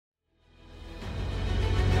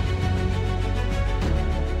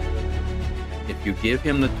If you give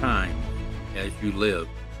him the time as you live,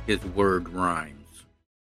 his word rhymes.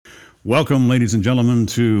 Welcome, ladies and gentlemen,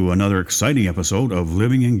 to another exciting episode of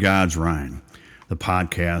Living in God's Rhyme, the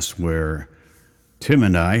podcast where Tim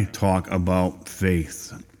and I talk about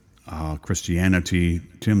faith, Christianity,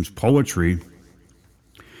 Tim's poetry,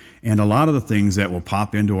 and a lot of the things that will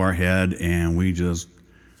pop into our head and we just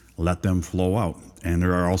let them flow out. And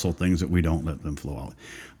there are also things that we don't let them flow out.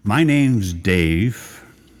 My name's Dave.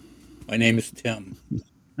 My name is Tim.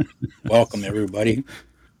 Welcome, everybody.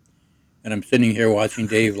 And I'm sitting here watching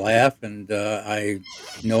Dave laugh, and I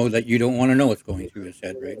know that you don't want to know what's going through his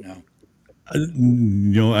head right now.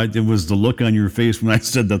 It was the look on your face when I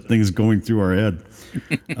said that thing's going through our head.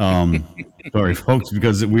 Sorry, folks,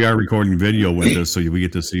 because we are recording video with this, so we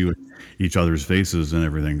get to see each other's faces and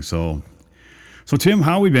everything. So Tim,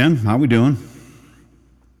 how we been? How we doing?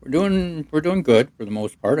 We're doing good for the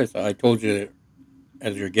most part. As I told you,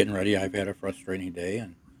 as you're getting ready, I've had a frustrating day,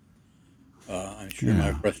 and I'm sure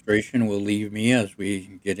my frustration will leave me as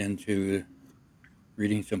we get into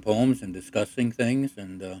reading some poems and discussing things,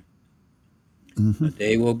 and the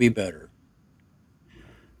day will be better.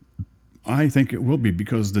 I think it will be,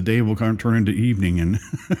 because the day will kind of turn into evening, and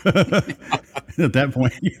at that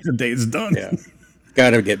point, the day's done. Yeah, it's got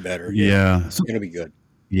to get better. Yeah, It's going to be good.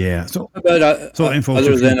 yeah. But And folks,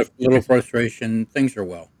 other than a little frustration, things are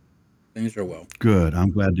well. Things are well. Good.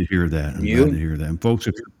 I'm glad to hear that. And you? And folks,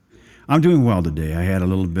 I'm doing well today. I had a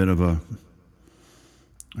little bit of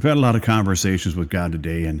I've had a lot of conversations with God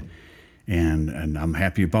today, and I'm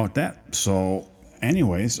happy about that. So,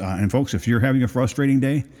 anyways, and folks, if you're having a frustrating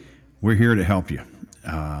day, we're here to help you.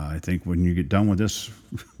 I think when you get done with this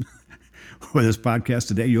with this podcast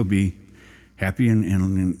today, you'll be happy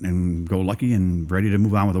and go lucky and ready to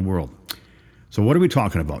move on with the world. So, what are we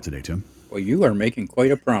talking about today, Tim? Well, you are making quite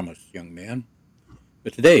a promise, young man.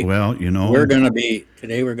 But today, well, we're going to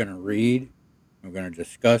read, we're going to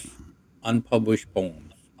discuss unpublished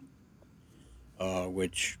poems,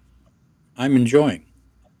 which I'm enjoying.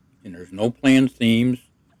 And there's no planned themes.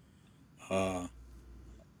 I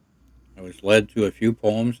was led to a few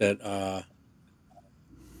poems that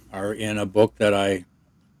are in a book that I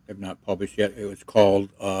have not published yet. It was called,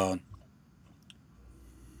 one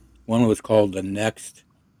was called The Next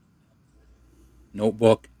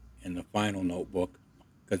Notebook and The Final Notebook,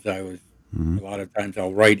 because a lot of times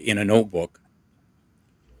I'll write in a notebook.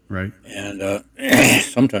 Right. And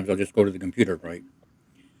sometimes I'll just go to the computer and write.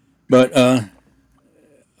 But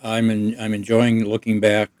I'm enjoying looking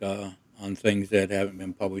back on things that haven't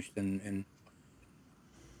been published, and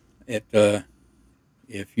if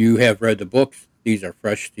you have read the books, these are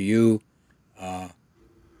fresh to you.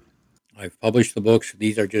 I've published the books.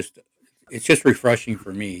 It's just refreshing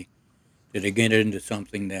for me to get into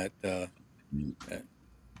something that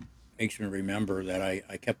makes me remember that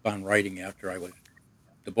I kept on writing after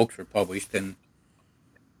the books were published, and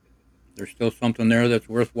there's still something there that's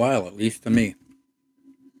worthwhile, at least to me.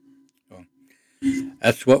 So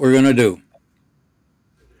that's what we're going to do.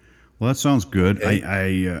 Well, that sounds good.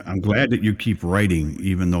 Okay. I'm glad that you keep writing,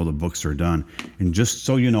 even though the books are done. And just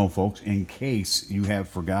so you know, folks, in case you have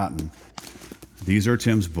forgotten, these are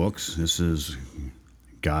Tim's books. This is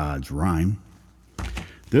God's Rhyme.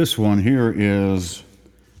 This one here is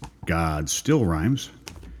God Still Rhymes.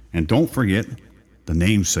 And don't forget the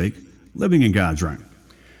namesake, Living in God's Rhyme.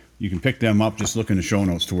 You can pick them up. Just look in the show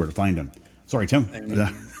notes to where to find them. Sorry, Tim.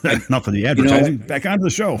 Enough of the advertising. Back onto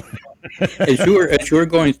the show. as you were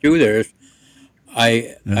going through this,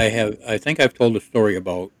 I think I've told a story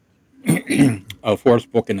about a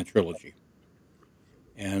fourth book in a trilogy,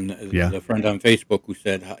 and the friend on Facebook who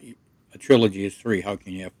said a trilogy is 3. How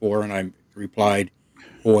can you have 4? And I replied,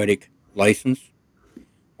 poetic license.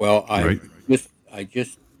 Well, I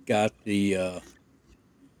just got the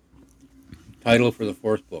title for the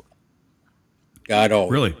 4th book. God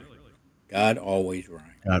always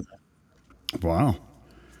rhymes. Wow.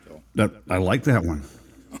 I like that one.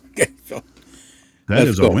 Okay, so that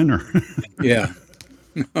is a winner. Yeah.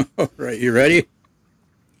 All right, you ready?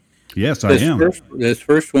 Yes, I am. This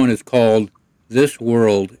first one is called This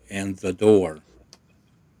World and the Door.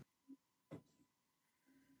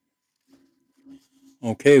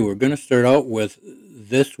 Okay, we're going to start out with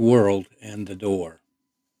This World and the Door.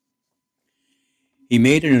 He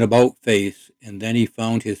made an about face, and then he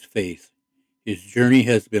found his faith. His journey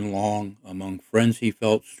has been long, among friends he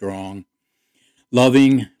felt strong,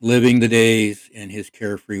 loving, living the days in his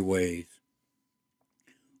carefree ways.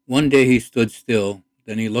 One day he stood still,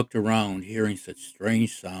 then he looked around, hearing such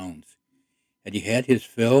strange sounds. Had he had his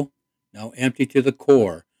fill? Now empty to the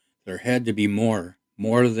core, there had to be more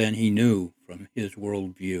than he knew from his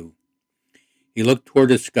world view. He looked toward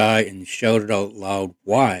the sky and shouted out loud,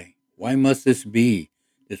 "Why? Why must this be?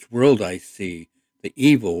 This world I see, the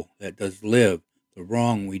evil that does live, the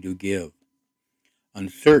wrong we do give."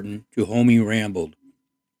 Uncertain to whom he rambled,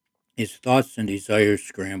 his thoughts and desires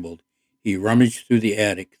scrambled. He rummaged through the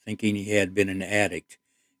attic, thinking he had been an addict,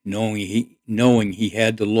 knowing he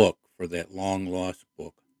had to look for that long-lost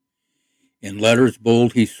book. In letters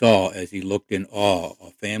bold he saw, as he looked in awe,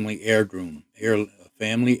 a family heirloom.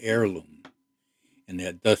 In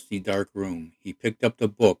that dusty, dark room, he picked up the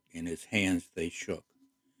book, in his hands they shook.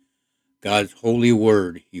 God's holy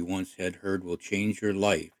word he once had heard will change your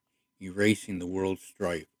life, erasing the world's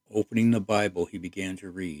strife. Opening the Bible, he began to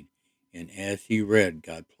read, and as he read,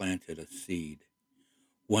 God planted a seed.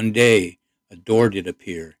 One day, a door did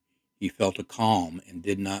appear. He felt a calm and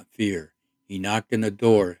did not fear. He knocked on the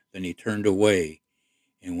door, then he turned away,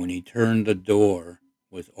 and when he turned, the door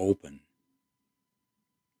was open.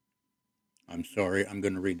 I'm sorry, I'm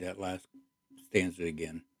going to read that last stanza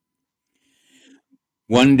again.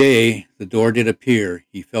 One day, the door did appear.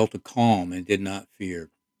 He felt a calm and did not fear.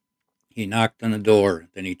 He knocked on the door,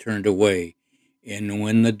 then he turned away, and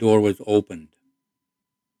when the door was opened,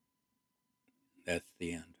 that's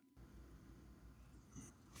the end.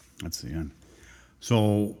 That's the end.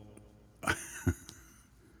 So,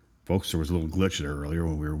 folks, there was a little glitch there earlier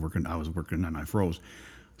when we were working. I was working and I froze.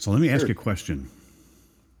 So let me ask you a question.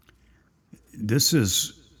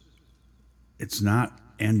 It's not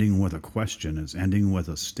ending with a question, it's ending with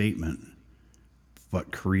a statement,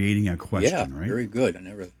 but creating a question, right? Very good.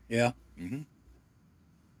 Mm-hmm.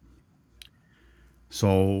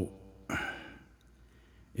 So,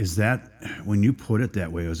 is that, when you put it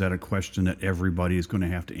that way, is that a question that everybody is going to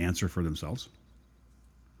have to answer for themselves?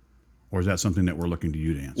 Or is that something that we're looking to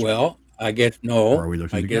you to answer? Well, I guess no. Or are we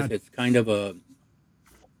looking I to guess God? it's kind of a,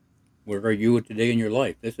 where are you today in your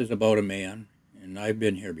life? This is about a man, and I've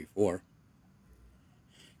been here before.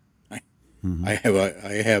 I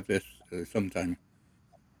have this sometime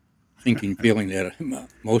thinking feeling that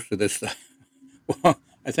most of this stuff. Well,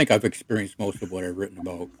 I think I've experienced most of what I've written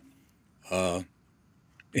about. And,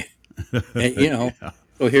 Yeah.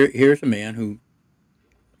 so here's a man who,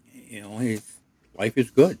 his life is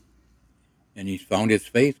good, and he's found his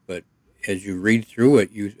faith. But as you read through it,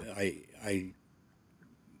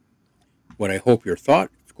 what I hope your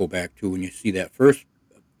thoughts go back to when you see that first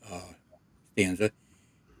uh, stanza,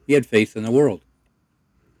 he had faith in the world,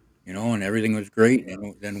 and everything was great.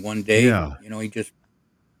 And then one day, Yeah.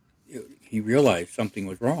 he realized something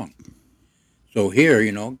was wrong. So here,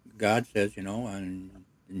 God says, and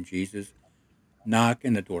Jesus, knock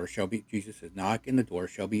and the door shall be. Jesus says, knock and the door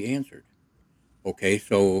shall be answered. Okay,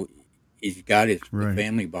 so he's got the Right.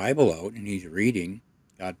 family Bible out and he's reading.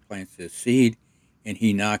 God plants this seed, and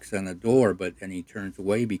he knocks on the door, but then he turns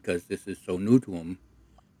away because this is so new to him,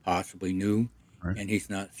 possibly new, Right. and he's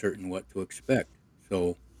not certain what to expect.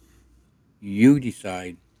 So you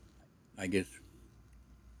decide, I guess,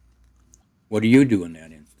 what do you do in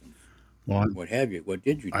that instance? Well, What have you? What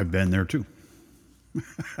did you do? I've been there too.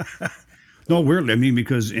 No, weirdly, I mean,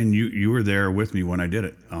 because, and you were there with me when I did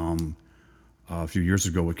it a few years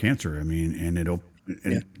ago with cancer. I mean, and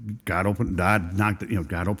Yeah, God opened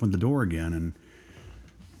the door again.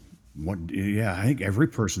 And yeah, I think every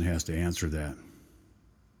person has to answer that.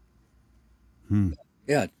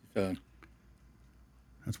 yeah.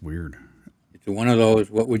 That's weird. It's one of those.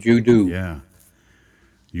 What would you do? Yeah.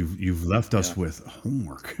 You've left Yeah. us with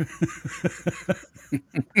homework.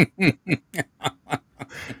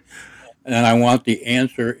 And I want the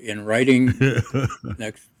answer in writing next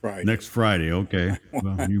Next Friday. Friday, okay.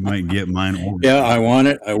 Well, you might get mine over. Yeah, I want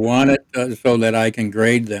it. I want it so that I can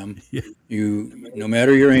grade them. Yeah, No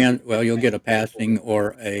matter your answer, well, you'll get a passing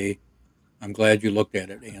or a "I'm glad you looked at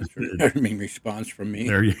it" answer. I mean, response from me.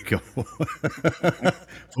 there you go.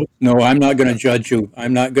 No, I'm not going to judge you.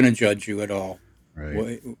 I'm not going to judge you at all.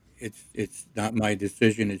 Right. Wha- It's not my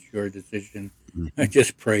decision. It's your decision. I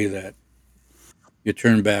just pray that you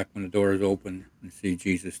turn back when the door is open and see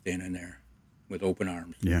Jesus standing there with open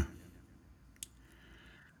arms. Yeah.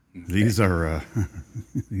 Okay. These are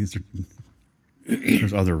these are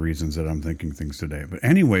there's other reasons that I'm thinking things today. But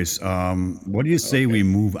anyways, what do you say we Okay.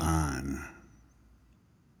 move on?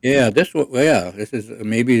 Yeah, this is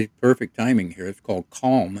maybe perfect timing here. It's called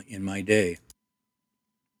Calm in My Day.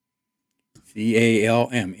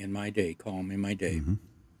 CALM in my day, calm in my day. Hmm.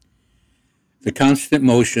 The constant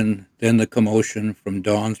motion, then the commotion from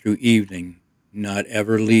dawn through evening, not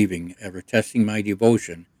ever leaving, ever testing my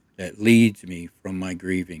devotion that leads me from my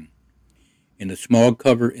grieving. In the smog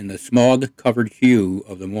covered hue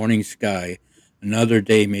of the morning sky, another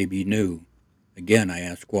day may be new. Again I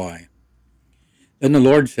ask why. Then the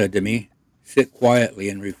Lord said to me, sit quietly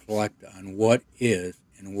and reflect on what is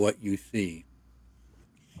and what you see.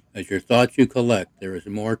 As your thoughts you collect, there is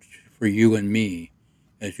more for you and me.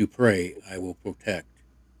 As you pray, I will protect.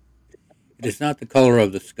 It is not the color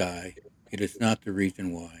of the sky. It is not the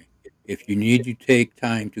reason why. If you need to take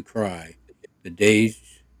time to cry, the days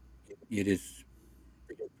it is,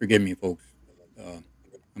 forgive me, folks. Uh,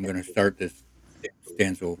 I'm going to start this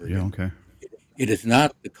stanza over Yeah, again. okay. It is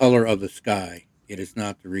not the color of the sky. It is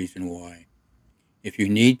not the reason why. If you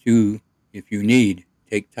need to, if you need,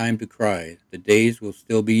 take time to cry. The days will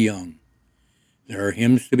still be young. There are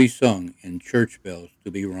hymns to be sung and church bells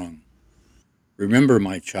to be rung. Remember,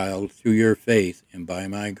 my child, through your faith and by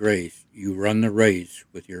my grace, you run the race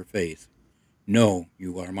with your faith. Know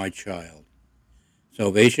you are my child.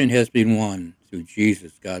 Salvation has been won through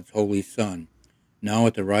Jesus, God's holy Son. Now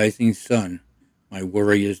at the rising sun, my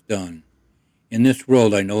worry is done. In this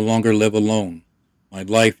world I no longer live alone, my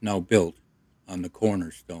life now built on the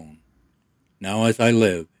cornerstone. Now as I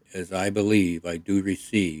live, as I believe, I do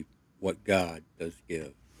receive what God does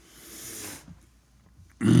give.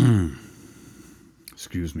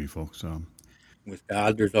 Excuse me, folks. With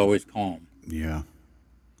God, there's always calm. Yeah,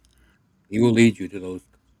 He will lead you to those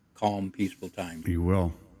calm, peaceful times. he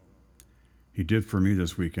will. He did for me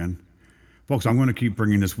this weekend. Folks, I'm going to keep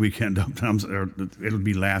bringing this weekend up. It'll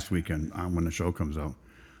be last weekend when the show comes out.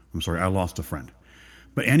 I'm sorry, I lost a friend.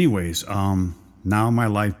 But anyways, now my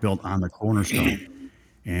life built on the cornerstone.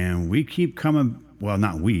 And we keep coming, well,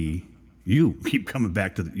 not we, you keep coming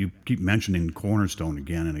back to, you keep mentioning cornerstone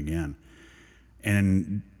again and again.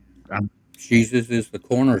 And Jesus is the yeah,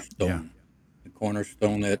 cornerstone. The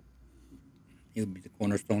cornerstone that he'll be the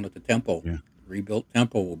cornerstone that the temple, yeah, the rebuilt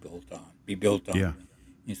temple will be built on. yeah,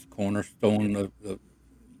 He's the cornerstone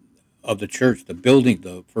of the church, the building,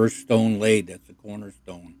 the first stone laid. That's the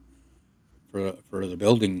cornerstone for the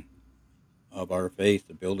building of our faith,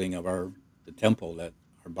 the building of the temple that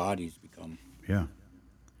our bodies become. yeah,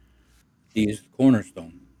 He is the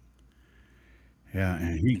cornerstone, yeah.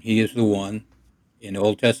 And and he is the one in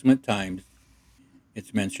Old Testament times.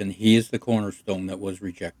 It's mentioned he is the cornerstone that was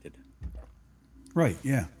rejected. right,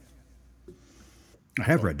 yeah. I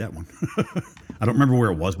have read that one. I don't remember where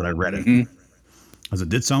it was, but I read it. Mm-hmm. As it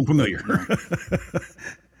did sound familiar.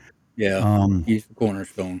 Yeah, he's the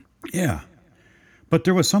cornerstone. Yeah. But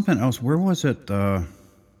there was something else. Where was it?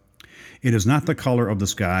 It is not the color of the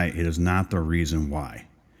sky. It is not the reason why.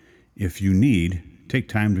 If you need, take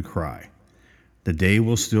time to cry. The day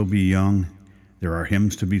will still be young. There are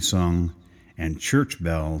hymns to be sung and church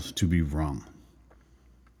bells to be rung.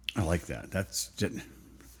 I like that. That's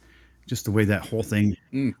just the way that whole thing,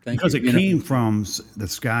 Thank because you. it came from the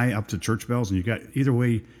sky up to church bells, and you got either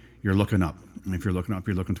way, you're looking up. And if you're looking up,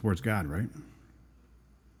 you're looking towards God, right?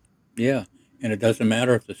 Yeah, and it doesn't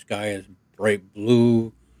matter if the sky is bright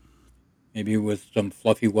blue, maybe with some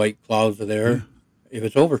fluffy white clouds Yeah. there. If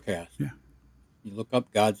it's overcast, Yeah. you look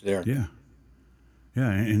up, God's there. Yeah. Yeah.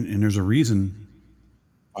 And there's a reason.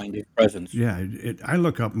 Find His presence. Yeah. I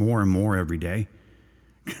look up more and more every day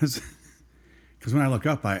because when I look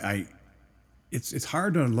up, it's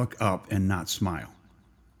hard to look up and not smile.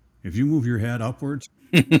 If you move your head upwards,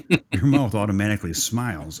 your mouth automatically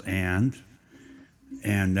smiles, and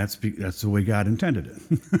that's the way God intended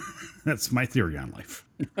it. That's my theory on life.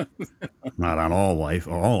 Not on all life,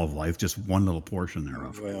 or all of life, just one little portion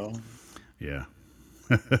thereof. Well, Yeah.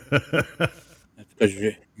 that's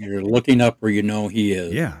because you're looking up where you know He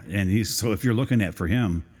is. Yeah. And so if you're looking for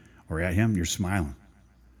him or at him, you're smiling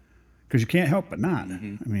because you can't help but not.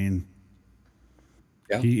 Mm-hmm. I mean,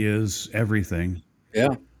 Yeah, he is everything.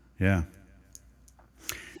 yeah. Yeah.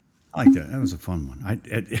 I like that. That was a fun one.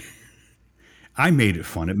 I made it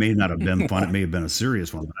fun. It may not have been fun. It may have been a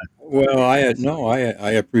serious one. But Well, I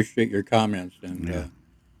appreciate your comments, and yeah.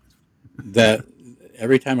 that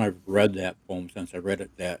every time I've read that poem since I read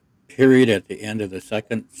it, that period at the end of the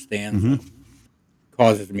second stanza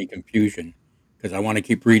causes me confusion because I want to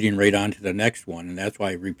keep reading right on to the next one, and that's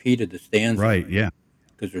why I repeated the stanza Right. Yeah.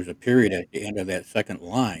 because there's a period at the end of that second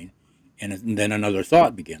line, and then another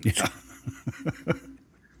thought begins. Yeah.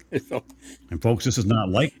 So And folks, this is not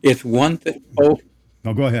like. it's one thing. Oh,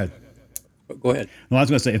 No, go ahead. go ahead. No, I was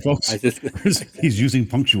going to say, folks, I just he's using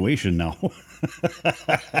punctuation now.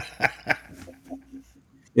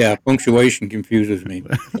 yeah, punctuation confuses me.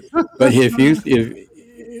 But if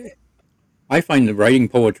I find the writing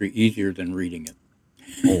poetry easier than reading it.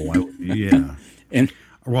 Yeah. And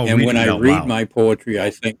Well, and when reading I it out read loud. my poetry, I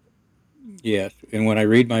think yes. And when I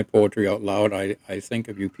read my poetry out loud, I think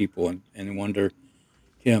of you people and wonder,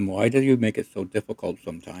 Tim, why do you make it so difficult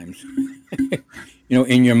sometimes?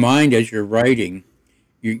 In your mind as you're writing,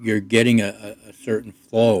 you're getting a certain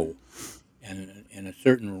flow, and a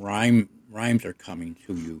certain rhymes are coming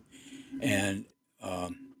to you, and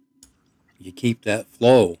you keep that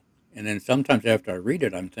flow. And then sometimes after I read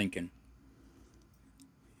it, I'm thinking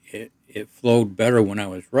it flowed better when I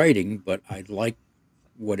was writing, but I like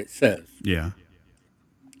what it says. Yeah.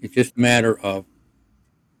 It's just a matter of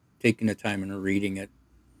taking the time and reading it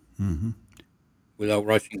Mm-hmm. without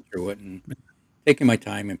rushing through it, and taking my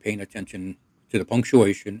time and paying attention to the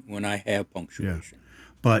punctuation when I have Yeah. punctuation.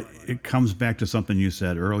 But it comes back to something you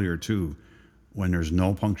said earlier too. When there's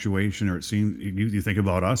no punctuation, or it seems you think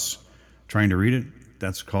about us trying to read it,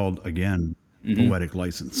 that's called again Hmm. poetic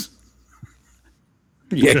license.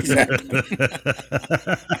 Yeah, exactly.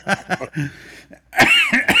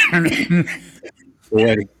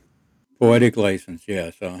 Poetic, poetic license.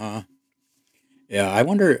 Yes. Uh huh. Yeah. I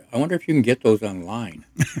wonder if you can get those online.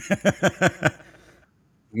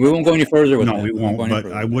 We won't go any further with No, we that. We won't go won't, any but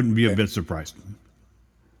further I with that. wouldn't be a Okay. bit surprised.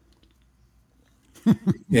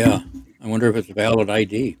 Yeah. I wonder if it's a valid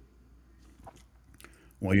ID.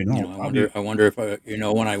 Well, You know, I probably, wonder. I wonder if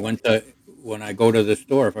when I go to the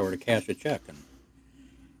store, if I were to cash a check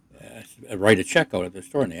and write a check out at the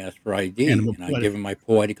store, and they ask for and ID, and I give them my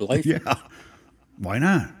poetic license. yeah, why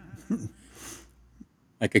not?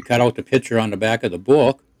 I could cut out the picture on the back of the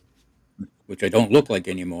book, which I don't look like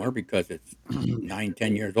anymore because it's 9,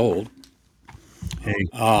 10 years old. Hey,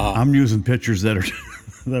 Uh, I'm using pictures that are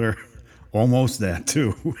that are almost that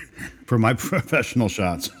too for my professional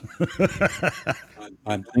shots.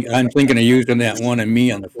 I'm thinking of using that one of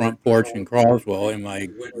me on the front porch in Croswell in my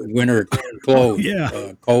winter clothes,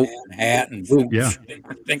 Yeah, coat and hat and yeah. boots.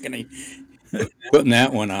 I'm thinking of putting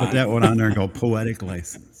that one Put on. that one on there and go poetic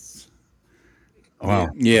license. Wow,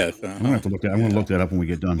 Yes. I'm gonna have to look that. I'm gonna Yeah. look that up when we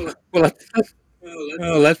get done. Well,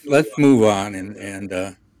 let's move on and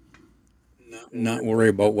not worry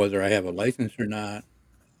about whether I have a license or not.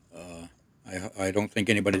 Uh, I don't think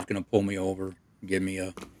anybody's going to pull me over, give me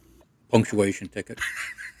a punctuation ticket.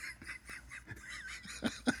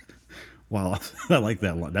 Wow, I like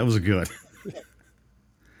that one. That was good.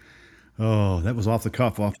 Oh, that was off the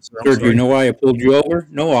cuff, officer. I'm Sir, do you sorry. know why I pulled you over?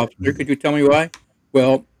 No, officer. Could you tell me why?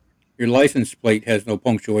 Well, your license plate has no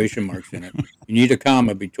punctuation marks in it. You need a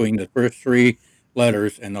comma between the first three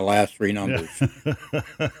letters and the last three Yeah. numbers.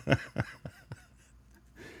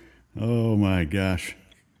 Oh my gosh.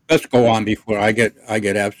 Let's go on before I get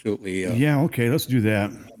absolutely. Yeah. Okay. Let's do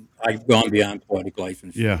that. I've gone beyond poetic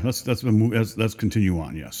license. Yeah. Let's continue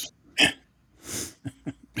on. Yes.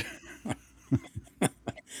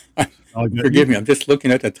 Oh, Forgive me. I'm just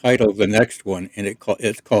looking at the title of the next one, and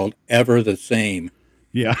it's called "Ever the Same."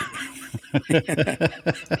 yeah.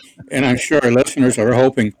 And I'm sure our listeners are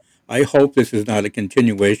hoping. I hope this is not a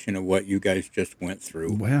continuation of what you guys just went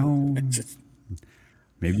through. Well, It's just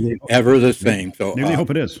maybe they, ever the maybe, same. So maybe they hope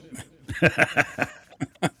it is.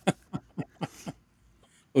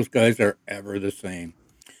 those guys are ever the same.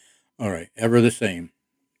 All right, ever the same.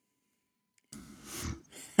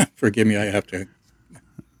 Forgive me. I have to.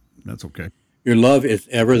 That's okay. Your love is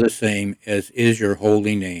ever the same as is your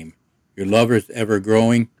holy name. Your love is ever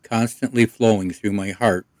growing, constantly flowing through my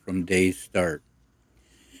heart from day's start.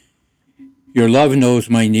 Your love knows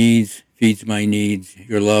my needs, feeds my needs.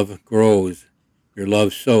 Your love grows. Your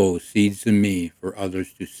love sows seeds in me for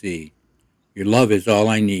others to see. Your love is all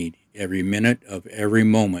I need, every minute of every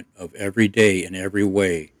moment of every day in every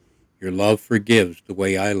way. Your love forgives the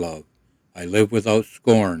way I love. I live without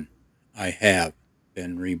scorn. I have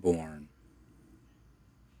been reborn.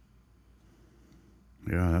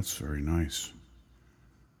 Yeah, that's very nice.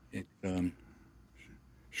 It,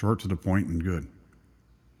 Short to the point and good.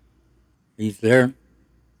 he's there.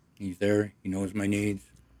 He's there. He knows my needs.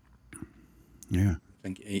 Yeah.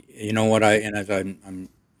 Think, you know what and as I'm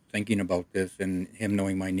thinking about this and him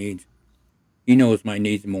knowing my needs, he knows my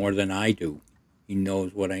needs more than I do. He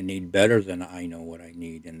knows what I need better than I know what I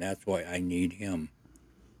need, and that's why I need him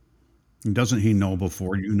And doesn't he know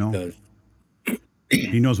before you know? because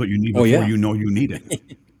He knows what you need oh before yeah, you know you need it.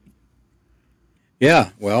 yeah.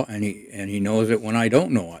 Well, and he knows it when I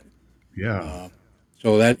don't know it. Yeah. Uh,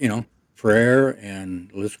 so that prayer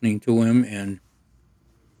and listening to him and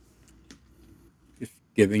just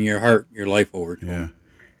giving your heart, your life over to Yeah. him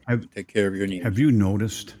Have to take care of your Have needs. you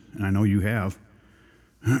noticed? And I know you have.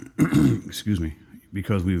 Excuse me,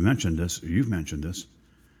 because we've mentioned this. You've mentioned this.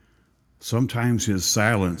 Sometimes his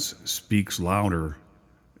silence speaks louder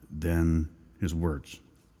than his words.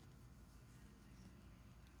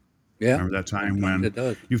 Yeah, Remember that time sometimes when it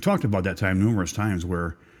does. you've talked about that time numerous times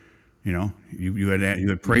where you had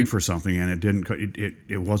Hmm. prayed for something and it didn't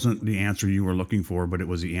it wasn't the answer you were looking for, but it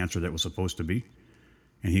was the answer that was supposed to be.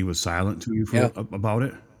 and he was silent to you Yeah, about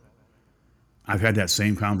it. I've had that same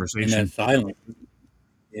and that conversation. silence.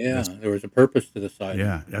 Yeah, That's there was a purpose to the silence.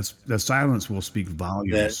 yeah. That's that silence will speak That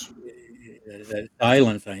volumes.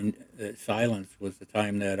 that silence was the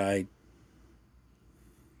time that I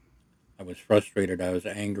was frustrated, I was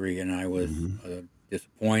angry, and I was Hmm.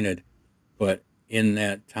 disappointed. But in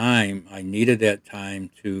that time, I needed that time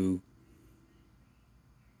to.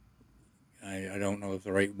 I don't know if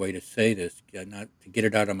the right way to say this, not to get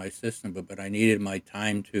it out of my system, but I needed my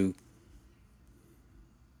time to.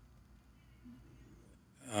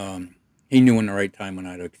 Um, he knew in the right time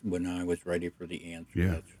when I was ready for the answer.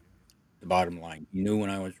 Yeah. That's the bottom line. He knew when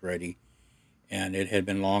I was ready, and it had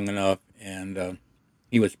been long enough, and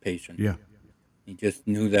he was patient. Yeah. He just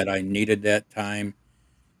knew that I needed that time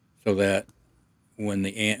so that when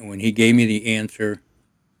he gave me the answer,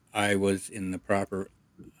 I was in the proper.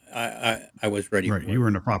 I was ready Right. for You it. were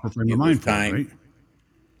in the proper frame of It was mind for it, time,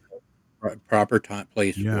 right? proper time,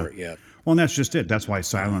 place Yeah. for it. Yes. Well, and that's just it. That's why Um,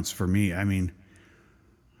 silence for me. I mean,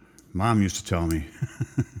 mom used to tell me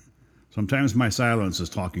sometimes my silence is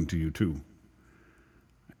talking to you too.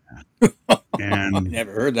 I And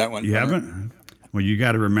never heard that one you from her. haven't? Well, you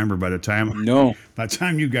got to remember No. by the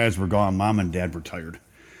time you guys were gone, mom and dad were tired,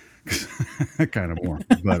 kind of more.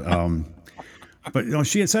 But you know,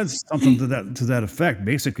 she had said something to that effect.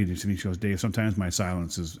 Basically, to me, she goes, "Dave, sometimes my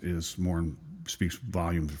silence is more speaks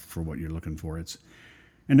volumes for what you're looking for." It's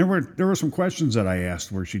and there were some questions that I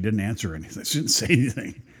asked where she didn't answer anything. She didn't say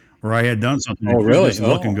anything, or I had done something and Oh, she would really? just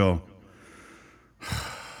look and Oh. go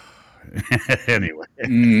anyway.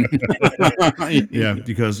 Mm. Yeah,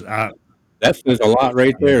 because That says a lot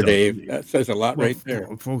right yeah, it there, does. Dave. That says a lot Well, right there.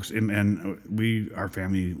 folks, and we, our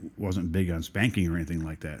family wasn't big on spanking or anything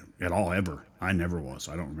like that at all, ever. I never was.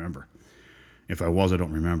 I don't remember. If I was, I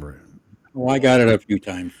don't remember it. Well, I got it a few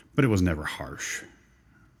times. But it was never harsh,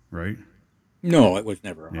 right? No, it was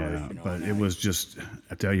never harsh, Yeah, but and it was just,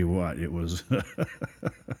 I tell you what, it was.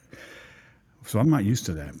 So I'm not used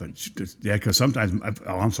to that. But yeah, because sometimes,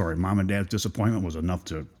 oh, I'm sorry, mom and dad's disappointment was enough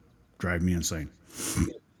to drive me insane.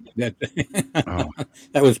 that Oh,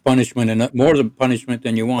 that was punishment and more than punishment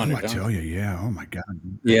than you oh, I wanted, huh? tell you, yeah. Oh my God,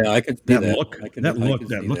 Yeah, I could see that. I could that see look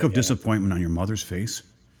that. of Yeah. disappointment on your mother's face.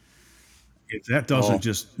 If that doesn't Oh.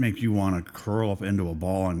 just make you want to curl up into a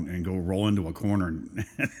ball and go roll into a corner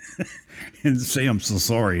and say I'm so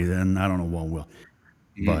sorry, then I don't know what will.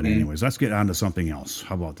 But Hmm. anyways, let's get on to something else.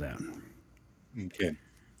 How about that? Okay.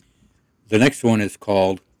 The next one is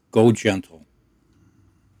called "Go Gentle."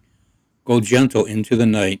 Go gentle into the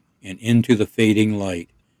night and into the fading light.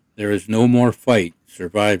 There is no more fight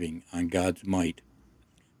surviving on God's might.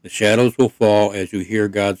 The shadows will fall as you hear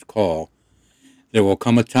God's call. There will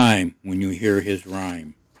come a time when you hear his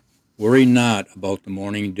rhyme. Worry not about the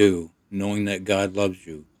morning dew, knowing that God loves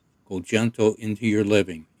you. Go gentle into your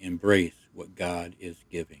living. Embrace what God is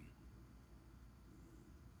giving.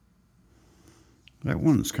 That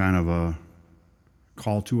one's kind of a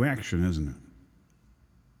call to action, isn't it?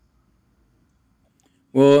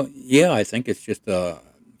 Well, yeah, I think it's just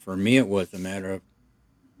for me it was a matter of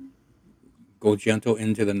go gentle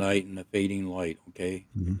into the night and the fading light, okay?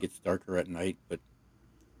 Hmm. It gets darker at night, but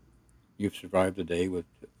you've survived the day with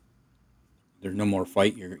there's no more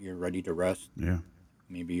fight. You're ready to rest. Yeah.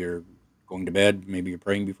 Maybe you're going to bed, maybe you're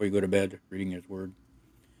praying before you go to bed, reading his word.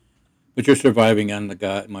 But you're surviving on the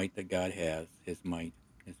God might that God has, his might,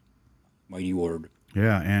 his mighty word.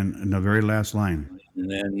 Yeah. And in the very last line,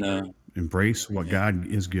 And then embrace what yeah, God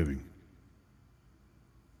is giving.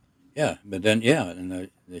 yeah, but then yeah, and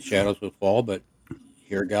the shadows will fall, but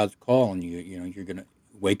hear God's call, and you're gonna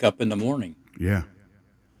wake up in the morning, Yeah.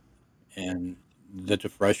 and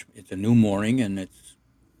it's a new morning, and it's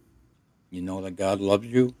you know that God loves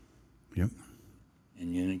you, Yep.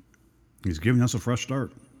 and He's giving us a fresh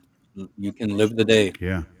start. you can live the day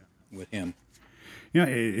Yeah. with Him. Yeah.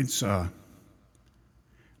 It's,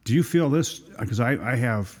 do you feel this? Because I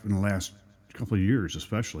have in the last couple of years,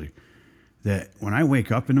 especially, that when I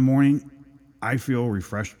wake up in the morning, I feel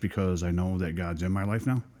refreshed because I know that God's in my life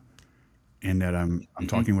now and that I'm Hmm.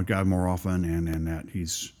 talking with God more often and that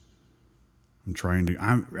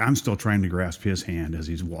I'm still trying to grasp his hand as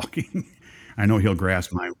he's walking. I know he'll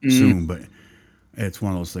grasp mine Mm, soon, but it's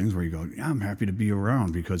one of those things where you go, yeah, I'm happy to be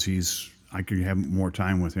around because I can have more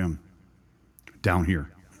time with him down here,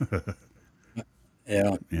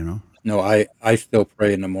 yeah. you know? No, I still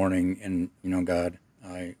pray in the morning, and God,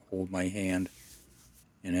 I hold my hand,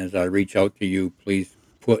 and as I reach out to you, please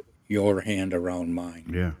put your hand around mine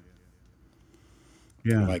Yeah.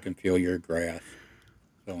 so Yeah. I can feel your grasp.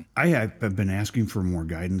 So, I've been asking for more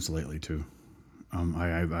guidance lately too.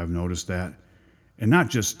 I've noticed that. and not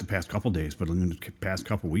just the past couple days, but in the past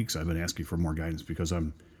couple weeks, I've been asking for more guidance because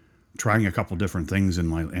I'm trying a couple different things in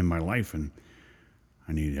my life, and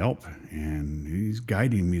I need help. And he's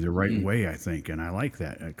guiding me the right way, I think, and I like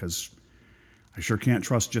that because I sure can't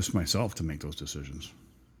trust just myself to make those decisions.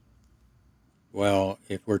 Well,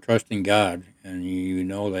 if we're trusting God and you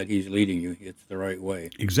know that He's leading you, it's the right way.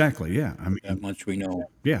 Exactly. Yeah. I That mean, much we know.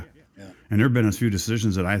 yeah. Yeah. And there have been a few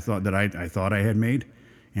decisions that I thought I had made,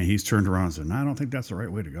 and he's turned around and said, "No, I don't think that's the right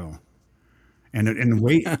way to go." And the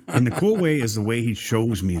way and the cool way is the way he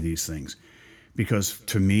shows me these things, because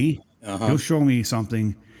to me, Uh-huh. he'll show me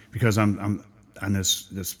something because I'm on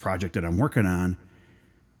this project that I'm working on.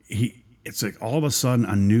 It's like all of a sudden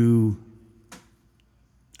a new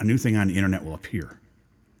thing on the internet will appear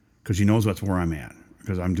because he knows that's where I'm at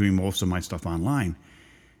because I'm doing most of my stuff online,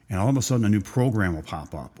 and all of a sudden a new program will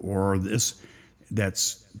pop up or this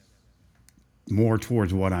that's more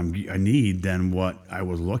towards what I need than what I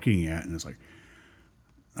was looking at, and it's like,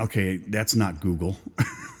 okay, that's not Google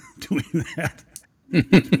doing that.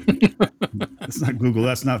 That's not Google.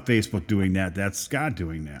 That's not Facebook doing that. That's God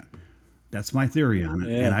doing that. That's my theory on it,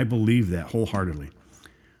 and Yeah. I believe that wholeheartedly.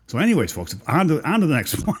 So, anyways, folks, on to the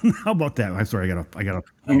next one. How about that? I'm sorry, I got off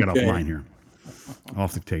Okay. line here,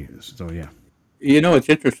 off the tape. So yeah, It's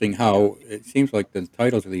interesting how it seems like the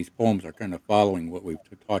titles of these poems are kind of following what we've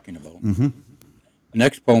been talking about. The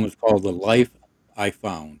next poem is called "The Life I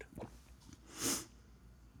Found,"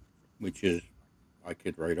 which is I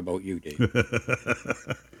could write about you, Dave.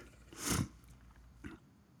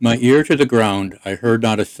 My ear to the ground, I heard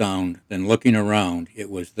not a sound. Then looking around, it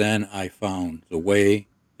was then I found the way,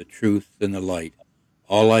 the truth, and the light.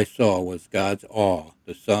 All I saw was God's awe,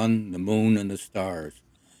 the sun, the moon, and the stars.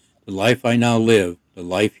 The life I now live, the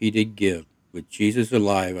life He did give. With Jesus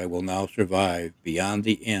alive, I will now survive beyond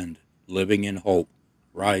the end, living in hope,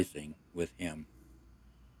 rising with Him.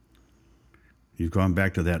 you've gone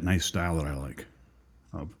back to that nice style that I like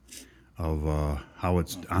of how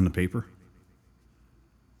it's on the paper.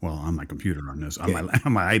 Well, on my computer, on this, Okay.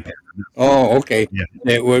 on my iPad. Oh, okay.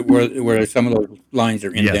 Yeah. Where some of those lines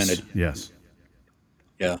are Yes. indented. Yes.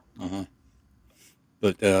 Yeah. Uh-huh.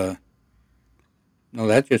 But no,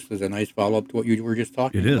 that just is a nice follow up to what you were just It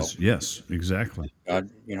talking about. is. Yes. Exactly. God,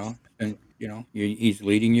 and He's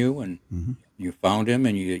leading you, and Hmm. you found Him,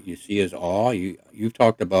 and you see His awe. You've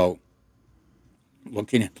talked about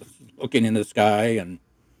looking in the sky, and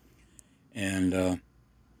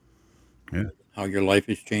Yeah. how your life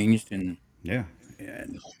has changed, and Yeah.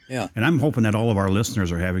 And, yeah, and I'm hoping that all of our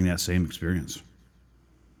listeners are having that same experience.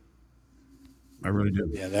 I really do.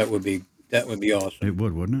 yeah, that would be awesome. It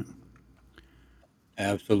would, wouldn't it?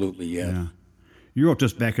 Absolutely, yes. Yeah. You wrote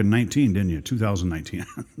this back in 19, didn't you? 2019.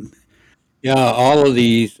 Yeah, all of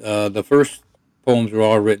these, the first poems were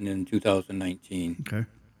all written in 2019. Okay.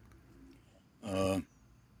 Uh,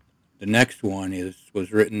 the next one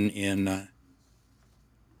was written in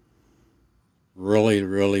really,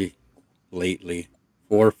 really lately,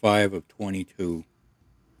 4/5 of 22.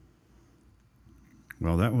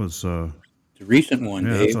 Well, that was The recent one,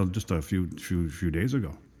 yeah. That's Dave. just a few days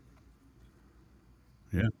ago.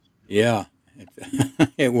 Yeah. Yeah,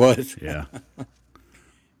 it was. Yeah.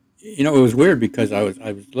 It was weird because I was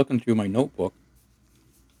looking through my notebook,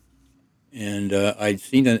 and I'd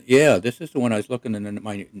seen it. Yeah, this is the one I was looking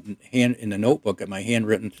my hand in the notebook at my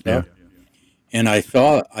handwritten Yeah. stuff, and I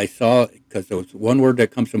saw because there was one word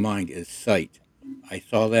that comes to mind is sight. I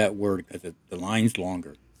saw that word because the line's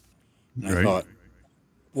longer, and I Right. thought,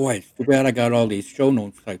 boy, it's too bad I got all these show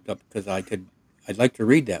notes typed up because I'd like to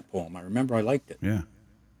read that poem. I remember I liked it. Yeah.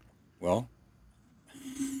 Well,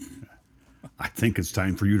 I think it's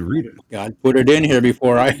time for you to read it. God put it in here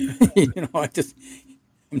before I just,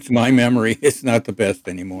 it's my memory. It's not the best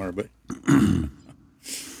anymore, but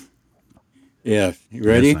yes. You Yes,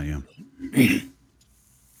 ready? I am.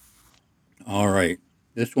 All right.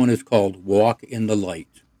 This one is called Walk in the Light.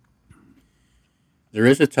 There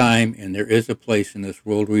is a time and there is a place in this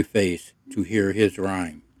world we face to hear His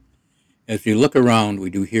rhyme. As we look around, we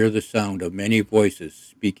do hear the sound of many voices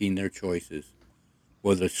speaking their choices.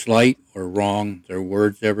 Whether slight or wrong, their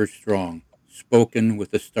words ever strong, spoken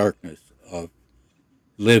with the starkness of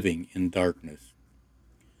living in darkness.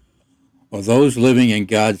 While those living in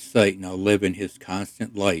God's sight now live in His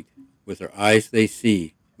constant light, with their eyes they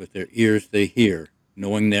see, with their ears they hear,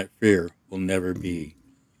 knowing that fear will never be.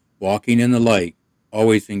 Walking in the light,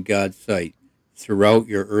 always in God's sight, throughout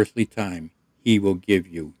your earthly time, He will give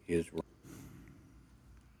you His right.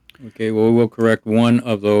 Okay, well, we'll correct one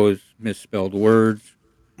of those misspelled words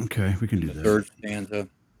Okay, we can in do the that. third stanza,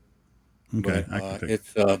 Okay, but I can fix.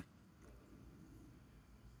 it's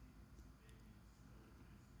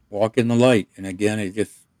walk in the light. And again,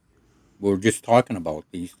 we're just talking about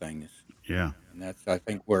these things, Yeah. and that's I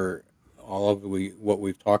think where all of what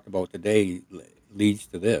we've talked about today leads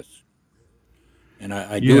to this. And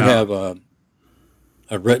I do Yeah. have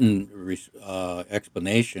a written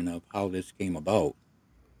explanation of how this came about.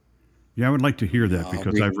 Yeah, I would like to hear And that I'll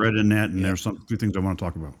because read. I've read in that and Yeah. there's some few things I want to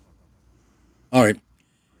talk about. All right.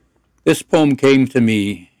 This poem came to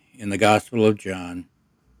me in the Gospel of John,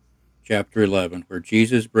 chapter 11, where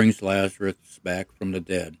Jesus brings Lazarus back from the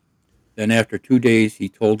dead. Then, after 2 days, he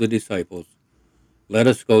told the disciples, "Let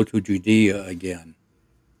us go to Judea again."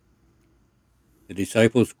 The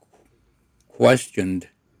disciples questioned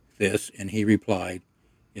this, and he replied,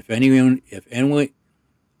 if anyone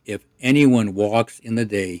walks in the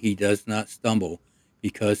day, he does not stumble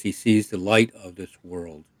because he sees the light of this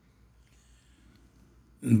world.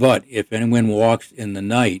 But if anyone walks in the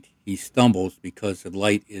night, he stumbles because the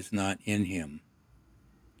light is not in him."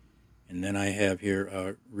 And then I have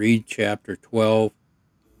here, read chapter 12,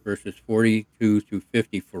 verses 42 through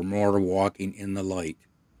 50 for more walking in the light.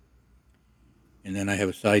 And then I have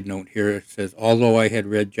a side note here. It says, although I had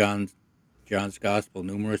read John's Gospel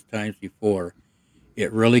numerous times before,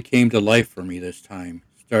 it really came to life for me this time.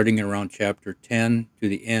 Starting around chapter 10 to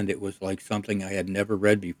the end, it was like something I had never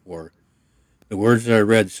read before. The words that I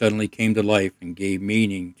read suddenly came to life and gave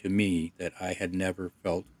meaning to me that I had never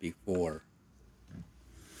felt before.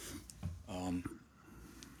 Um,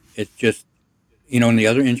 it's just, and the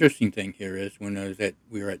other interesting thing here is when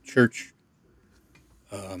we were at church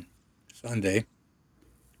um, Sunday,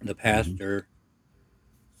 the Hmm. pastor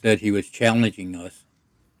said he was challenging us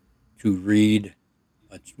to read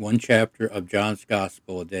one chapter of John's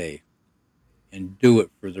Gospel a day and do it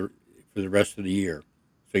for the rest of the year.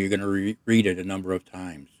 So you're going to read it a number of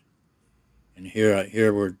times. And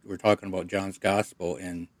here we're talking about John's Gospel,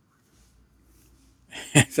 and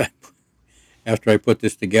after I put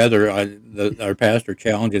this together, our pastor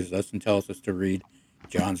challenges us and tells us to read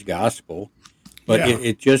John's Gospel, but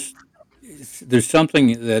Yeah. there's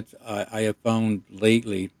something that I have found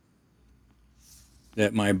lately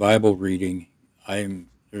that my Bible reading,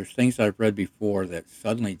 there's things I've read before that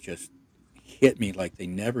suddenly just hit me like they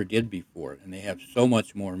never did before, and they have so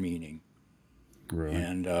much more meaning. Really?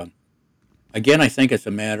 And again, I think it's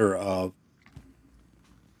a matter of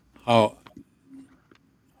how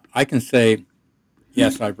I can say,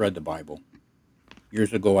 yes, I've read the Bible.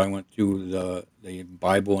 Years ago, I went through the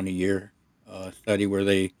Bible in a year study where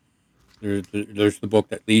there's the book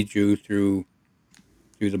that leads you through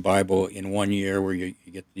the Bible in 1 year, where you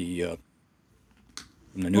get the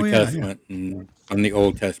from the Oh New yeah, yeah. Testament and from the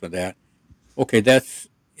Old Testament. That okay, that's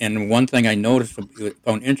and one thing I noticed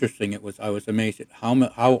found interesting. I was amazed at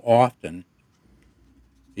how often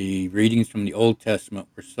the readings from the Old Testament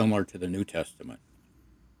were similar to the New Testament.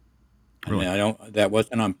 And Really? I don't that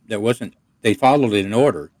wasn't they followed it in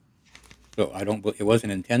order, so I don't it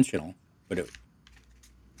wasn't intentional, but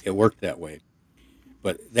it worked that way.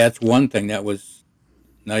 But that's one thing that was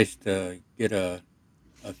nice to get a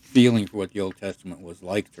feeling for what the Old Testament was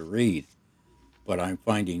like to read. But I'm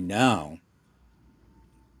finding now,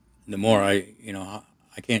 the more I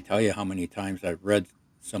can't tell you how many times I've read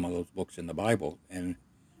some of those books in the Bible, and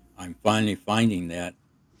I'm finally finding that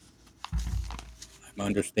I'm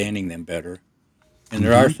understanding them better. And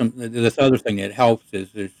there are Hmm. this other thing that helps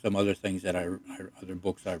is there's some other things that other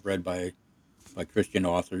books I've read by Christian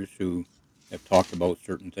authors who have talked about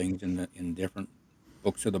certain things in different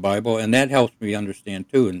books of the Bible, and that helps me understand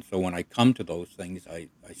too. And so when I come to those things, I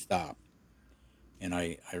stop and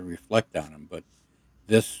I reflect on them. But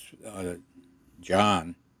this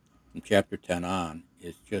John from chapter 10 on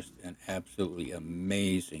is just an absolutely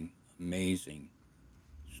amazing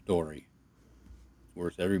story. It's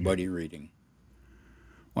worth Yeah. everybody reading.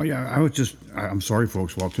 Oh yeah. I'm sorry,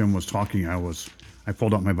 folks. While Tim was talking, I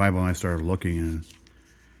pulled out my Bible and I started looking, and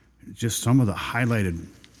just some of the highlighted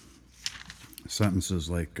sentences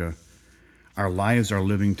like, "Our lives are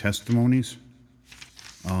living testimonies.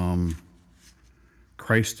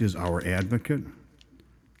 Christ is our advocate.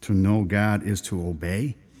 To know God is to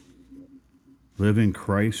obey. Live in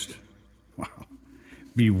Christ. Wow.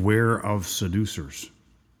 Beware of seducers."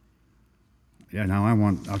 Yeah, now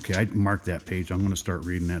okay, I marked that page. I'm going to start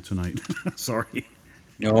reading that tonight. Sorry.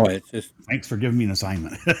 No, it's just Thanks for giving me an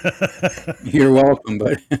assignment. you're welcome,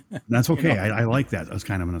 but That's you know okay. I like that as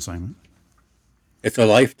kind of an assignment. it's a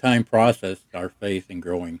lifetime process, our faith in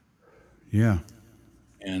growing, Yeah.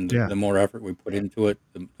 and Yeah. the more effort we put into it,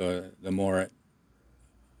 the more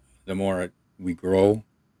we grow,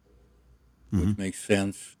 Hmm. which makes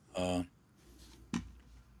sense. And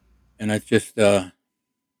it's just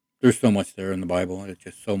there's so much there in the Bible. It's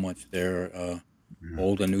just so much there, Yeah.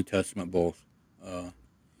 Old and New Testament both. Uh,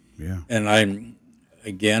 Yeah. and I'm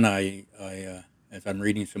again, as I'm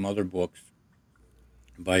reading some other books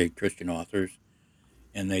by Christian authors,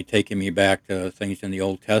 and they taking me back to things in the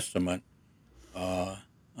Old Testament. Uh,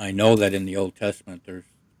 I know that in the Old Testament there's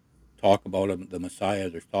talk about the Messiah.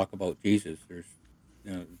 There's talk about Jesus. There's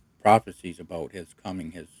you know, prophecies about his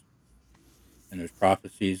coming, and there's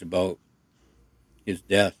prophecies about his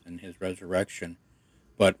death and his resurrection.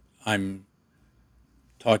 But I'm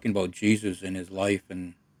talking about Jesus and his life,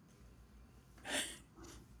 and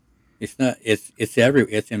it's not. It's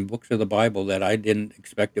in books of the Bible that I didn't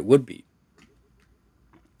expect it would be.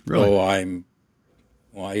 Really? So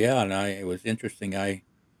well, yeah, and it was interesting. I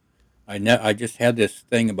just had this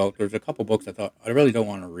thing about there's a couple books I thought I really don't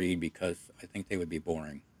want to read because I think they would be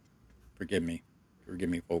boring. Forgive me,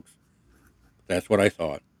 folks. That's what I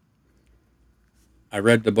thought. I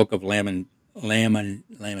read the book of Lamentations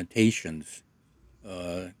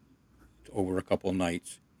uh, over a couple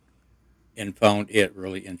nights and found it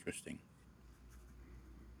really interesting.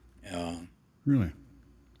 Uh, Really?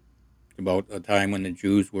 about a time when the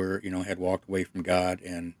Jews were, had walked away from God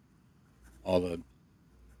and all the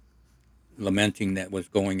lamenting that was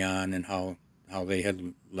going on and how they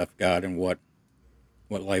had left God and what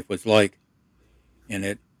life was like. And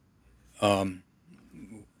um,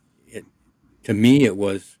 it to me it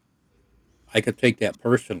was I could take that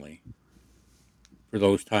personally for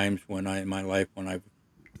those times when in my life when I've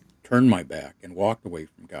turned my back and walked away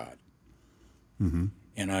from God. Mm-hmm.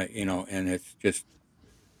 And and it's just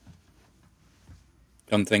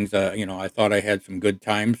some things I thought I had some good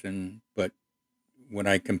times but when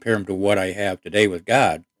I compare them to what I have today with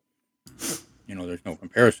God, there's no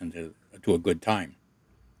comparison to a good time.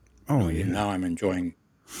 Oh And yeah. now I'm enjoying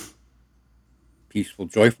peaceful,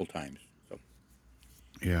 joyful times. So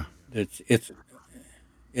Yeah. it's it's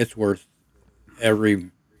it's worth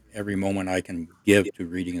every moment I can give to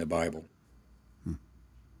reading the Bible.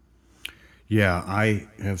 Yeah. I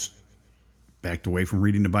have backed away from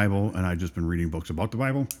reading the Bible, and I've just been reading books about the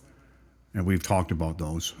Bible, and we've talked about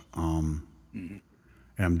those. Hmm.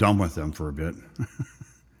 And I'm done with them for a bit.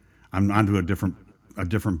 I'm onto a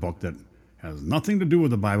different book that has nothing to do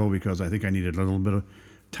with the Bible because I think I needed a little bit of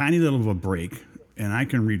tiny little of a break, and I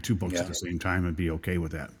can read two books at Yeah, the same time and be okay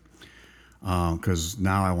with that. Because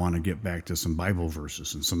now I want to get back to some Bible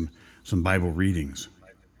verses and some Bible readings.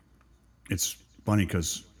 It's funny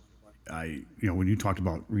because when you talked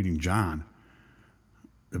about reading John,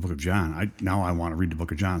 the book of John, I want to read the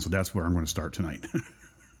book of John, so that's where I'm going to start tonight.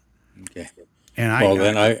 okay. and Well,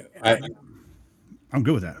 then I'm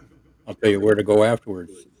good with that. I'll tell you where to go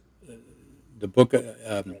afterwards. The book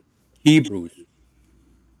of Hebrews.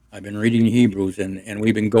 I've been reading Hebrews, and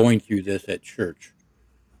we've been going through this at church.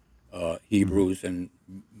 Hmm. Hebrews, and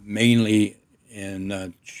mainly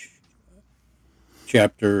in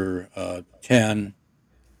chapter 10,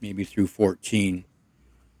 maybe through 14.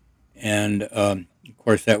 And of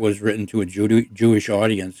course, that was written to a Jewish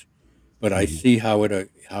audience, but I Hmm. see how it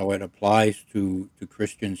applies to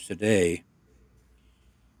Christians today.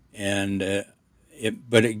 And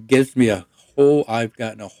but it gives me I've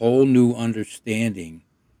gotten a whole new understanding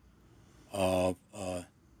of,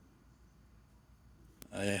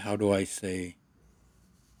 how do I say,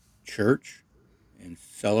 church and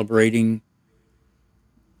celebrating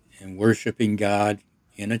and worshiping God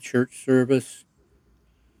in a church service,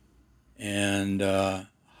 and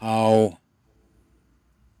how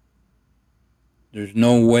there's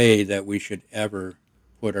no way that we should ever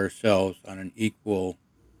put ourselves on an equal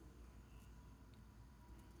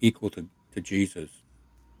to Jesus.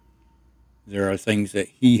 There are things that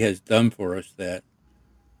he has done for us that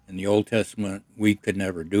in the Old Testament we could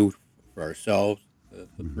never do for ourselves,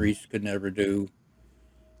 the Hmm. priests could never do,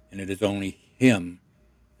 and it is only him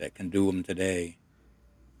that can do them today.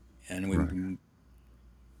 And Right. we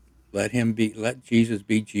let Jesus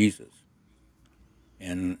be Jesus,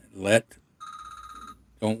 and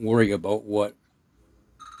don't worry about what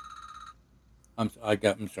I'm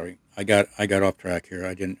sorry. I got off track here.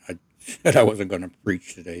 I said I wasn't going to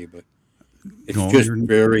preach today, but it's No, just you're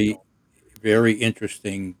very, very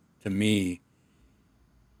interesting to me.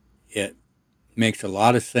 It makes a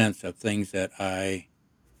lot of sense of things that I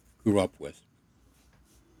grew up with,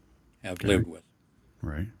 have okay. lived with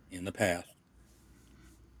Right. in the past,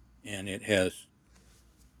 and it has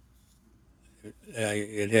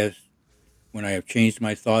when I have changed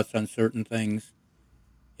my thoughts on certain things,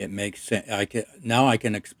 it makes sense. I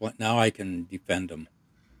can explain now. I can defend them.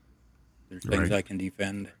 There's things Right. I can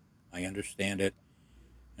defend. I understand it.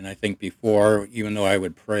 And I think before, even though I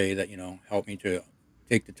would pray that help me to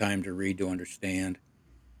take the time to read to understand.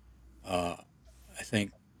 I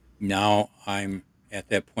think now I'm at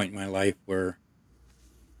that point in my life where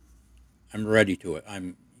I'm ready to it.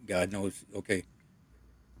 God knows, okay,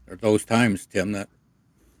 there are those times, Tim, that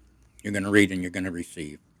you're going to read and you're going to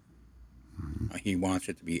receive. He wants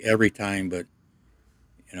it to be every time, but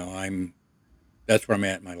that's where I'm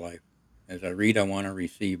at in my life. As I read, I want to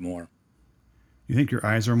receive more. You think your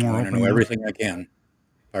eyes are more open? I want to know everything I can.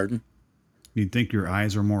 Pardon? You think your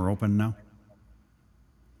eyes are more open now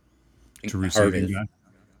to receiving God?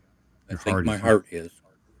 I think my heart is.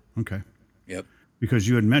 Okay. Yep. Because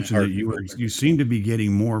you had mentioned that you seem to be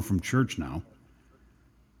getting more from church now,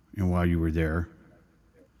 and while you were there.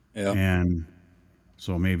 Yeah. And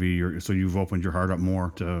so maybe you've opened your heart up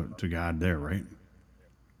more to God there, right?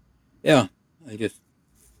 Yeah. I just.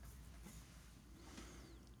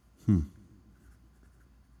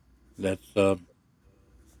 That's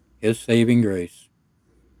His saving grace.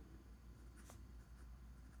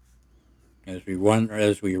 As we run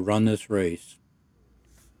this race.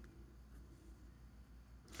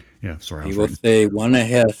 Yeah, sorry. He will stay one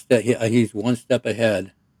ahead. He's one step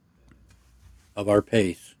ahead of our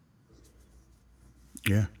pace.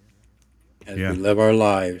 Yeah. As we live our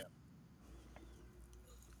lives,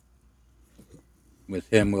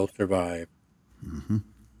 with Him we'll survive. Mm-hmm.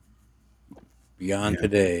 Beyond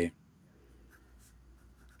today,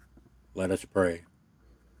 let us pray.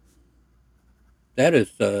 That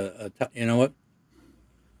is, you know what?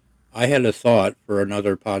 I had a thought for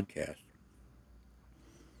another podcast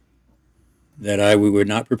that we would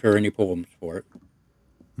not prepare any poems for it.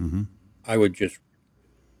 Mm-hmm. I would just,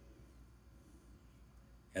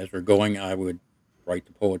 as we're going, I would write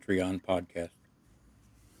the poetry on podcast.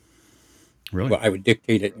 Really? Well, I would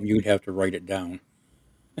dictate it, and you'd have to write it down.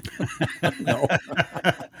 No.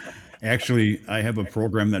 Actually, I have a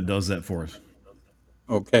program that does that for us.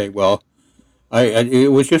 Okay. Well,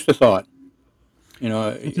 it was just a thought.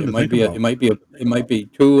 It might be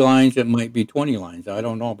 2 lines. It might be 20 lines. I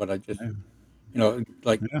don't know, but I just,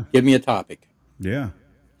 give me a topic. Yeah.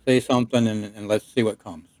 Say something, and let's see what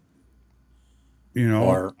comes.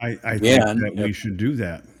 I think that we should do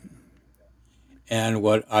that. And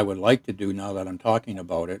what I would like to do now that I'm talking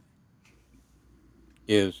about it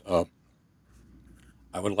is I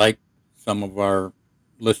would like some of our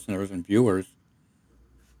listeners and viewers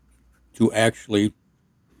to actually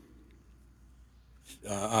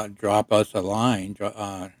drop us a line.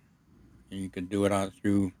 And you can do it on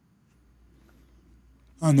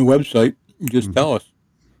the website. Just tell us.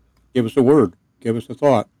 Give us a word. Give us a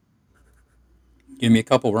thought. Give me a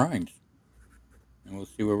couple rhymes. And we'll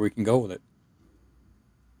see where we can go with it.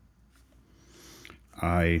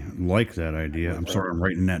 I like that idea. I'm sorry, I'm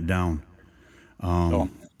writing that down.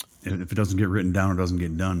 If it doesn't get written down, it doesn't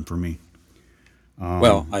get done for me.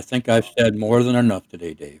 Well, I think I've said more than enough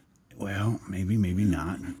today, Dave. Well, maybe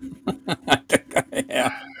not.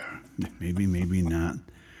 Yeah. Maybe not.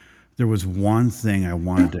 There was one thing I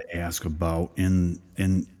wanted to ask about,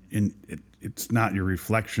 it's not your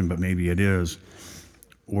reflection, but maybe it is,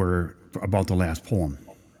 or about the last poem.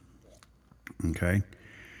 Okay?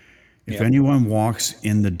 If anyone walks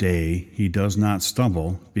in the day, he does not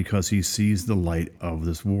stumble because he sees the light of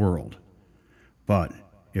this world. But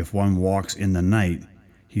if one walks in the night,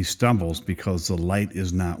 he stumbles because the light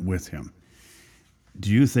is not with him.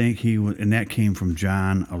 Do you think and that came from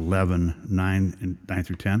John 11, 9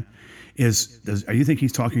 through 10. Are you think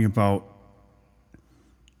he's talking about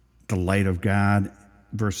the light of God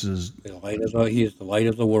versus he is the light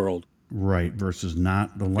of the world. Right, versus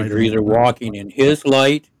not the light. You're either walking in His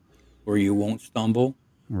light where you won't stumble.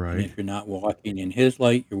 Right. And if you're not walking in His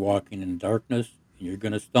light, you're walking in darkness, and you're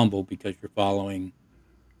going to stumble because you're following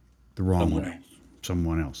the wrong way.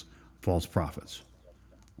 Someone else. False prophets.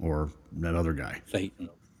 Or that other guy. Satan.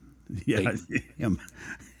 Yeah, Satan. Him.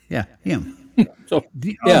 Yeah, him. So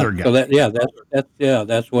the other guy. So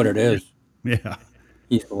that's what it is. Yeah.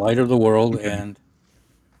 He's the light of the world, and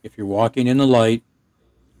if you're walking in the light,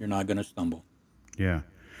 you're not going to stumble. Yeah.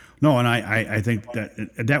 No, and I think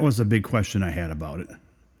that was a big question I had about it.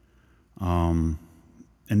 And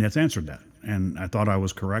that's answered that. And I thought I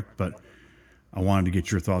was correct, but I wanted to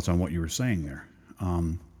get your thoughts on what you were saying there.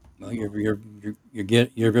 Well, you're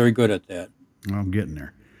very good at that. I'm getting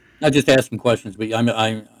there. Not just asking questions, but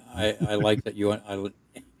I like that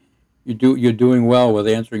you're doing well with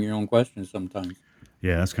answering your own questions sometimes.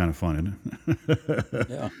 Yeah, that's kind of fun, isn't it?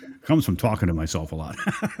 Yeah. Comes from talking to myself a lot.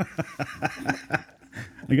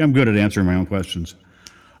 I think I'm good at answering my own questions.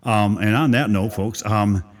 And on that note, folks,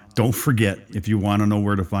 don't forget, if you want to know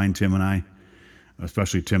where to find Tim and I,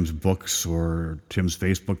 especially Tim's books or Tim's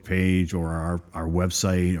Facebook page or our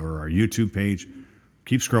website or our YouTube page,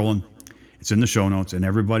 keep scrolling. It's in the show notes, and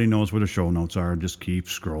everybody knows where the show notes are. Just keep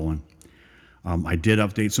scrolling. I did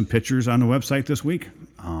update some pictures on the website this week.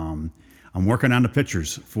 I'm working on the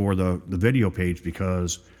pictures for the video page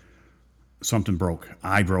because something broke.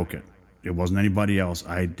 I broke it. It wasn't anybody else.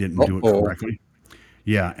 I didn't do it correctly.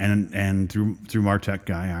 Yeah, and through Martech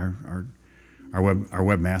guy, our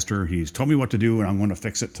webmaster, he's told me what to do, and I'm going to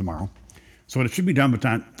fix it tomorrow. So it should be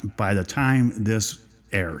done by the time this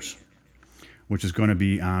airs, which is going to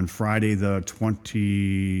be on Friday the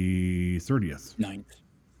 30th.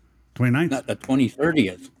 29th? Not the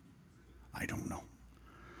 2030th. I don't know.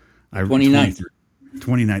 29th.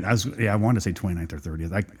 29th. I wanted to say 29th or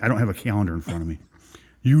 30th. I don't have a calendar in front of me.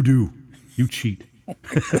 You do. You cheat.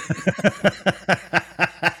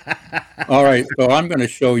 All right, so I'm going to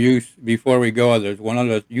show you, before we go, there's one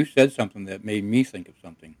other, you said something that made me think of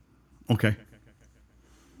something. Okay.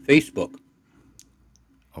 Facebook.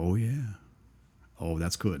 Oh, yeah. Oh,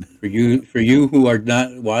 that's good. For you who are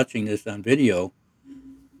not watching this on video,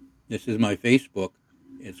 this is my Facebook.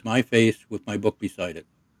 It's my face with my book beside it.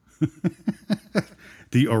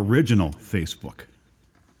 The original Facebook.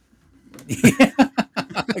 Yeah,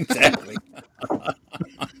 exactly.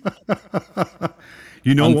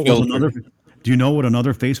 You know what was another? Do you know what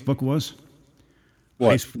another Facebook was?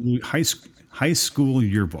 What? High school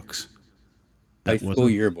yearbooks. High school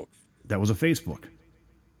yearbooks. That was a Facebook.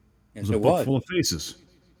 Yes, it was a book full of faces.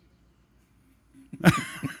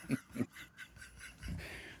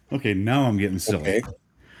 Okay, now I'm getting silly.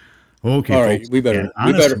 Okay. All right, folks, we better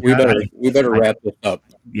wrap this up.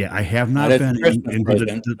 Yeah, I have not been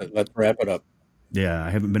into let's wrap it up. Yeah, I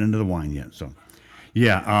haven't been into the wine yet, so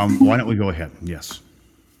yeah. Why don't we go ahead? Yes.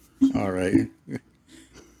 All right.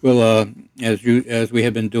 Well, as we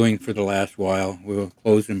have been doing for the last while, we will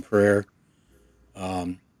close in prayer,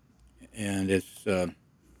 and it's the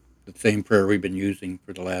same prayer we've been using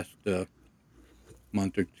for the last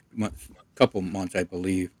couple months, I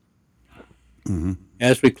believe. Mm-hmm.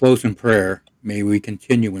 As we close in prayer, may we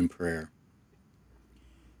continue in prayer.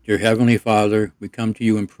 Dear Heavenly Father, we come to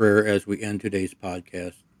you in prayer as we end today's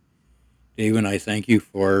podcast. Dave and I thank you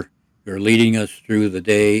for your leading us through the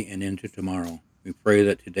day and into tomorrow. We pray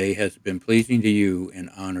that today has been pleasing to you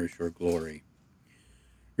and honors your glory.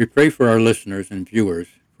 We pray for our listeners and viewers,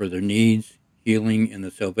 for their needs, healing, and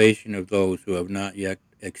the salvation of those who have not yet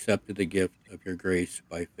accepted the gift of your grace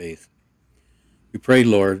by faith. We pray,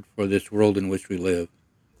 Lord, for this world in which we live.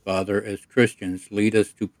 Father, as Christians, lead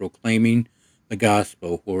us to proclaiming the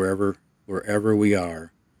gospel wherever we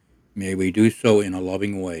are. May we do so in a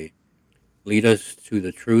loving way. Lead us to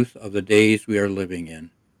the truth of the days we are living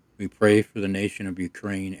in. We pray for the nation of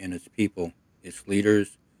Ukraine and its people, its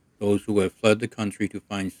leaders, those who have fled the country to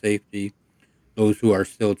find safety, those who are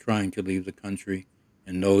still trying to leave the country,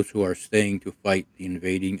 and those who are staying to fight the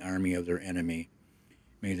invading army of their enemy.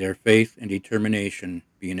 May their faith and determination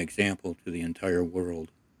be an example to the entire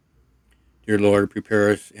world. Dear Lord,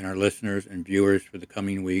 prepare us and our listeners and viewers for the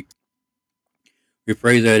coming week. We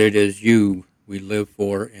pray that it is you we live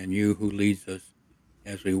for and you who leads us.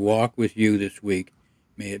 As we walk with you this week,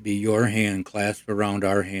 may it be your hand clasped around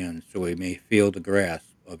our hands so we may feel the grasp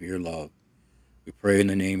of your love. We pray in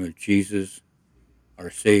the name of Jesus,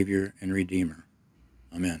 our Savior and Redeemer.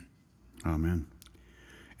 Amen. Amen.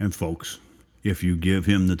 And folks, if you give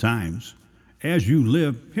him the times, as you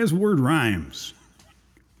live, his word rhymes.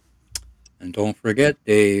 And don't forget,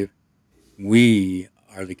 Dave, we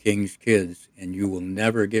are the King's kids, and you will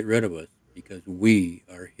never get rid of us because we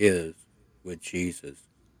are his with Jesus.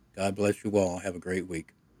 God bless you all. Have a great week.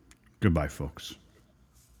 Goodbye, folks.